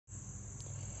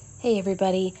Hey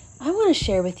everybody, I want to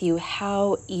share with you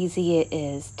how easy it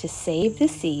is to save the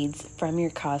seeds from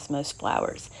your cosmos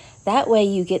flowers. That way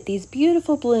you get these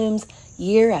beautiful blooms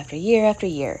year after year after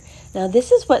year. Now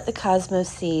this is what the cosmos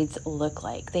seeds look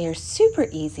like. They are super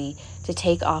easy to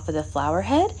take off of the flower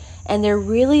head, and they're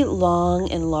really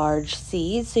long and large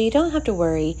seeds, so you don't have to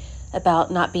worry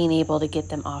about not being able to get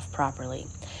them off properly.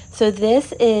 So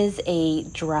this is a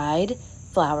dried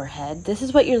flower head. This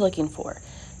is what you're looking for.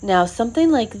 Now,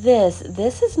 something like this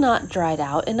is not dried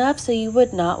out enough, so you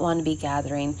would not want to be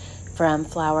gathering from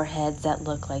flower heads that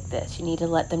look like this. You need to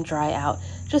let them dry out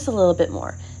just a little bit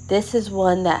more. This is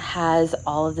one that has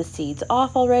all of the seeds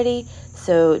off already,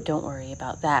 so don't worry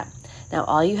about that. Now,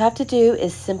 all you have to do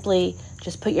is simply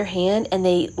just put your hand, and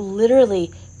they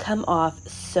literally come off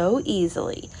so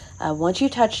easily. Once you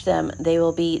touch them,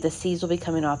 the seeds will be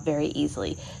coming off very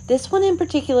easily. This one in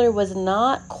particular was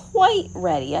not quite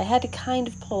ready. I had to kind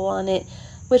of pull on it,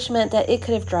 which meant that it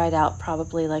could have dried out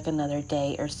probably like another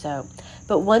day or so.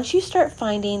 But once you start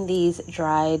finding these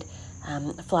dried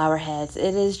flower heads,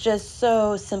 it is just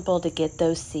so simple to get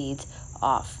those seeds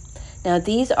off. Now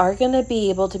these are going to be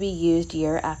able to be used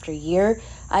year after year.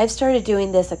 I've started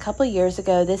doing this a couple years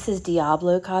ago. This is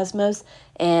Diablos Cosmos,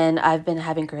 and I've been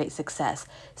having great success.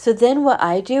 So then what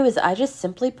I do is I just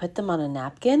simply put them on a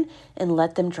napkin and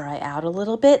let them dry out a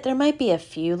little bit. There might be a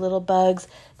few little bugs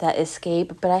that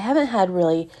escape, but I haven't had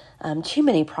really too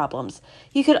many problems.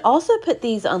 You could also put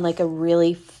these on like a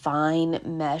really fine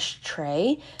mesh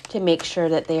tray to make sure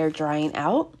that they are drying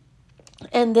out.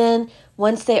 And then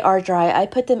once they are dry, I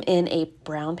put them in a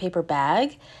brown paper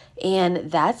bag,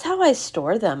 and that's how I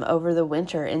store them over the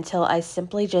winter until I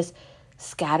simply just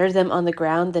scatter them on the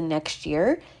ground the next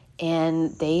year,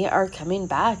 and they are coming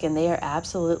back and they are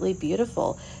absolutely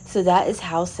beautiful. So that is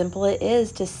how simple it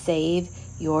is to save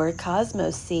your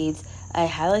cosmos seeds. I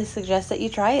highly suggest that you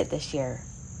try it this year.